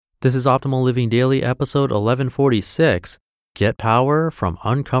This is Optimal Living Daily, episode 1146, Get Power from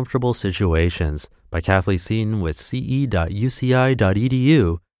Uncomfortable Situations by Kathleen Seaton with ce.uci.edu.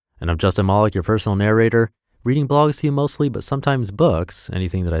 And I'm Justin Malik, your personal narrator, reading blogs to you mostly, but sometimes books,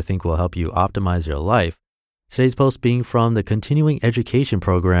 anything that I think will help you optimize your life. Today's post being from the Continuing Education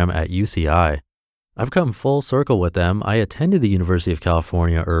Program at UCI. I've come full circle with them. I attended the University of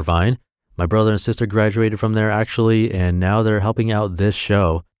California, Irvine. My brother and sister graduated from there actually, and now they're helping out this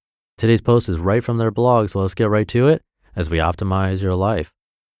show. Today's post is right from their blog, so let's get right to it as we optimize your life.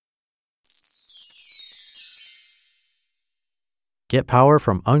 Get Power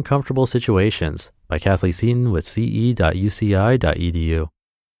from Uncomfortable Situations by Kathleen Seaton with ce.uci.edu.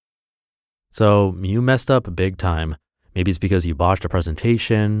 So you messed up big time. Maybe it's because you botched a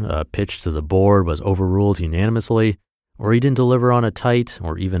presentation, a pitch to the board was overruled unanimously, or you didn't deliver on a tight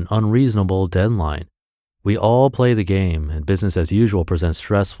or even unreasonable deadline. We all play the game, and business as usual presents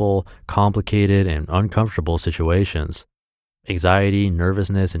stressful, complicated, and uncomfortable situations. Anxiety,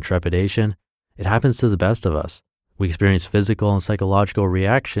 nervousness, and trepidation, it happens to the best of us. We experience physical and psychological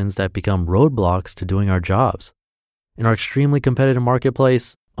reactions that become roadblocks to doing our jobs. In our extremely competitive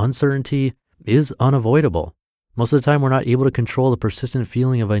marketplace, uncertainty is unavoidable. Most of the time, we're not able to control the persistent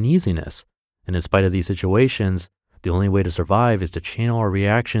feeling of uneasiness. And in spite of these situations, the only way to survive is to channel our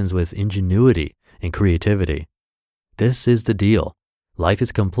reactions with ingenuity and creativity. This is the deal. Life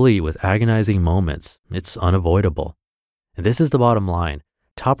is complete with agonizing moments. It's unavoidable. And this is the bottom line.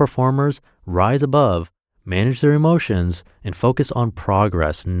 Top performers rise above, manage their emotions, and focus on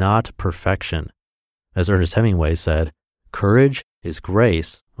progress, not perfection. As Ernest Hemingway said, courage is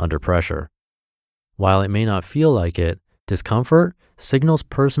grace under pressure. While it may not feel like it, discomfort signals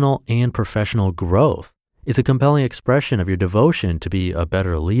personal and professional growth. It's a compelling expression of your devotion to be a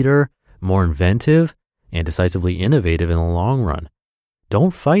better leader, more inventive, and decisively innovative in the long run. Don't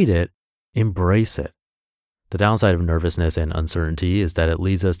fight it, embrace it. The downside of nervousness and uncertainty is that it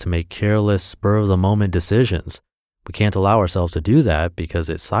leads us to make careless, spur-of-the-moment decisions. We can't allow ourselves to do that because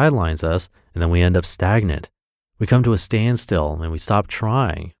it sidelines us, and then we end up stagnant. We come to a standstill and we stop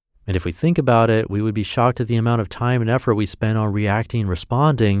trying. And if we think about it, we would be shocked at the amount of time and effort we spend on reacting and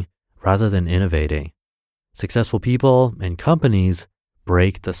responding rather than innovating. Successful people and companies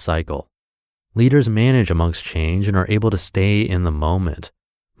break the cycle. Leaders manage amongst change and are able to stay in the moment.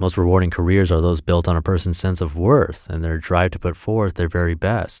 Most rewarding careers are those built on a person's sense of worth and their drive to put forth their very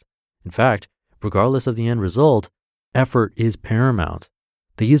best. In fact, regardless of the end result, effort is paramount.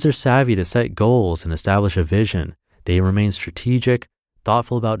 They use their savvy to set goals and establish a vision. They remain strategic,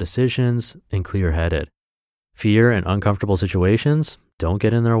 thoughtful about decisions, and clear-headed. Fear and uncomfortable situations don't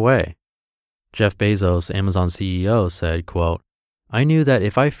get in their way. Jeff Bezos, Amazon CEO, said, quote, "I knew that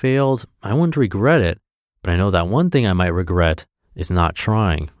if I failed, I wouldn't regret it, but I know that one thing I might regret is not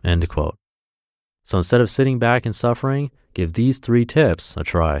trying," end quote. So instead of sitting back and suffering, give these 3 tips a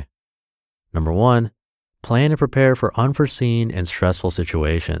try. Number 1, plan and prepare for unforeseen and stressful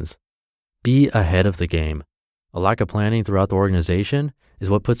situations. Be ahead of the game. A lack of planning throughout the organization is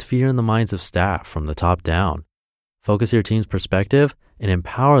what puts fear in the minds of staff from the top down. Focus your team's perspective and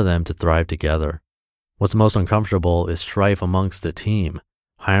empower them to thrive together. What's most uncomfortable is strife amongst the team.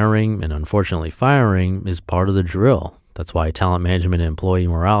 Hiring and unfortunately firing is part of the drill. That's why talent management and employee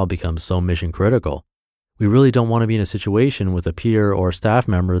morale becomes so mission critical. We really don't want to be in a situation with a peer or staff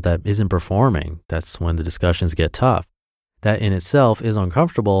member that isn't performing. That's when the discussions get tough. That in itself is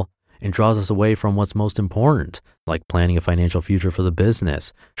uncomfortable and draws us away from what's most important, like planning a financial future for the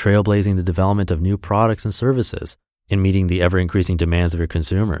business, trailblazing the development of new products and services, and meeting the ever-increasing demands of your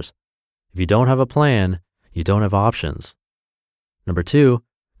consumers. If you don't have a plan, you don't have options. Number 2,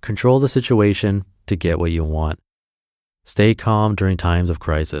 control the situation to get what you want. Stay calm during times of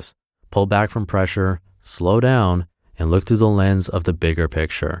crisis. Pull back from pressure, slow down, and look through the lens of the bigger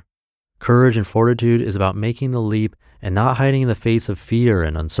picture. Courage and fortitude is about making the leap and not hiding in the face of fear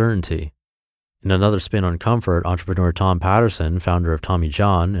and uncertainty. In another spin on comfort, entrepreneur Tom Patterson, founder of Tommy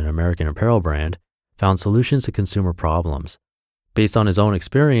John, an American apparel brand, found solutions to consumer problems. Based on his own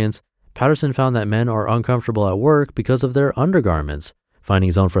experience, Patterson found that men are uncomfortable at work because of their undergarments, finding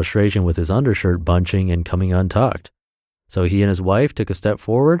his own frustration with his undershirt bunching and coming untucked. So he and his wife took a step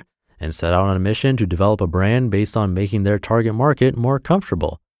forward and set out on a mission to develop a brand based on making their target market more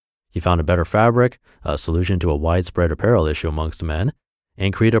comfortable. He found a better fabric, a solution to a widespread apparel issue amongst men,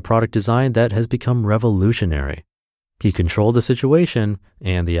 and created a product design that has become revolutionary. He controlled the situation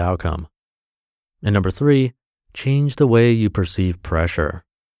and the outcome. And number 3, change the way you perceive pressure.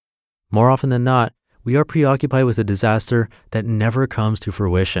 More often than not, we are preoccupied with a disaster that never comes to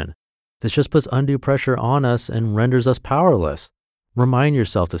fruition. This just puts undue pressure on us and renders us powerless. Remind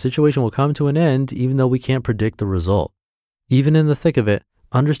yourself the situation will come to an end even though we can't predict the result. Even in the thick of it,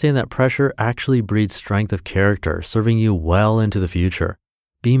 understand that pressure actually breeds strength of character, serving you well into the future.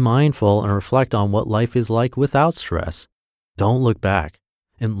 Be mindful and reflect on what life is like without stress. Don't look back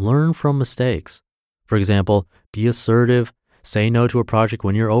and learn from mistakes. For example, be assertive, say no to a project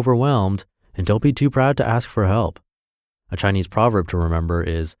when you're overwhelmed, and don't be too proud to ask for help. A Chinese proverb to remember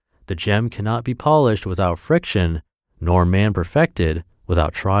is, "The gem cannot be polished without friction, nor man perfected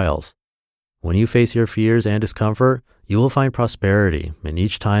without trials." When you face your fears and discomfort, you will find prosperity, and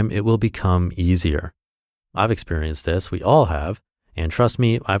each time it will become easier. I've experienced this, we all have, and trust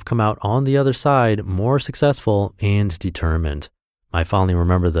me, I've come out on the other side more successful and determined. I fondly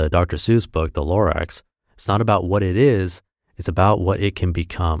remember the Dr. Seuss book, The Lorax. It's not about what it is, it's about what it can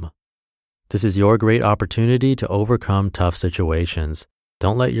become. This is your great opportunity to overcome tough situations.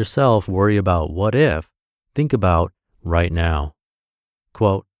 Don't let yourself worry about what if. Think about right now.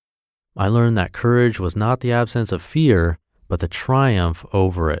 Quote, "I learned that courage was not the absence of fear, but the triumph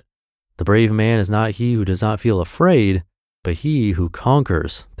over it. The brave man is not he who does not feel afraid, but he who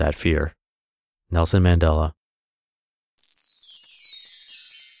conquers that fear." Nelson Mandela.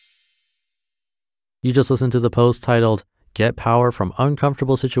 You just listened to the post titled, "Get Power from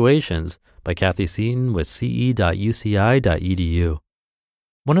Uncomfortable Situations" by Kathy Seaton with ce.uci.edu.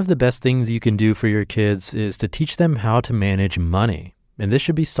 One of the best things you can do for your kids is to teach them how to manage money. And this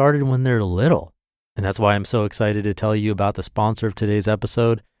should be started when they're little. And that's why I'm so excited to tell you about the sponsor of today's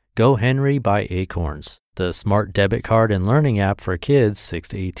episode, GoHenry by Acorns, the smart debit card and learning app for kids 6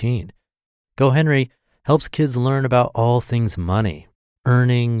 to 18. GoHenry helps kids learn about all things money,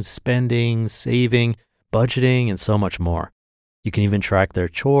 earning, spending, saving, budgeting, and so much more. You can even track their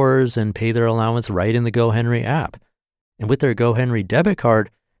chores and pay their allowance right in the GoHenry app. And with their GoHenry debit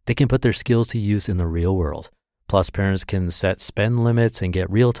card, they can put their skills to use in the real world. Plus, parents can set spend limits and get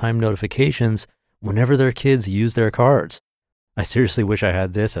real-time notifications whenever their kids use their cards. I seriously wish I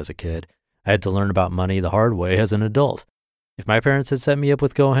had this as a kid. I had to learn about money the hard way as an adult. If my parents had set me up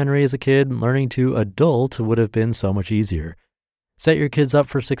with GoHenry as a kid, learning to adult would have been so much easier. Set your kids up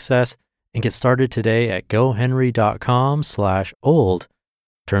for success and get started today at gohenry.com/old.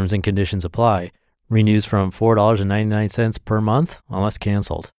 Terms and conditions apply. Renews from $4.99 per month unless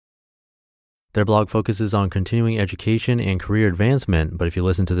canceled. Their blog focuses on continuing education and career advancement, but if you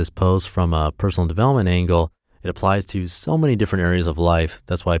listen to this post from a personal development angle, it applies to so many different areas of life.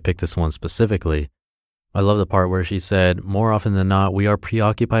 That's why I picked this one specifically. I love the part where she said, "More often than not, we are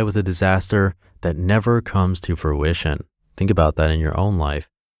preoccupied with a disaster that never comes to fruition." Think about that in your own life.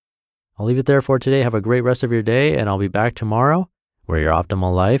 I'll leave it there for today. Have a great rest of your day, and I'll be back tomorrow where your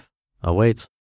optimal life awaits.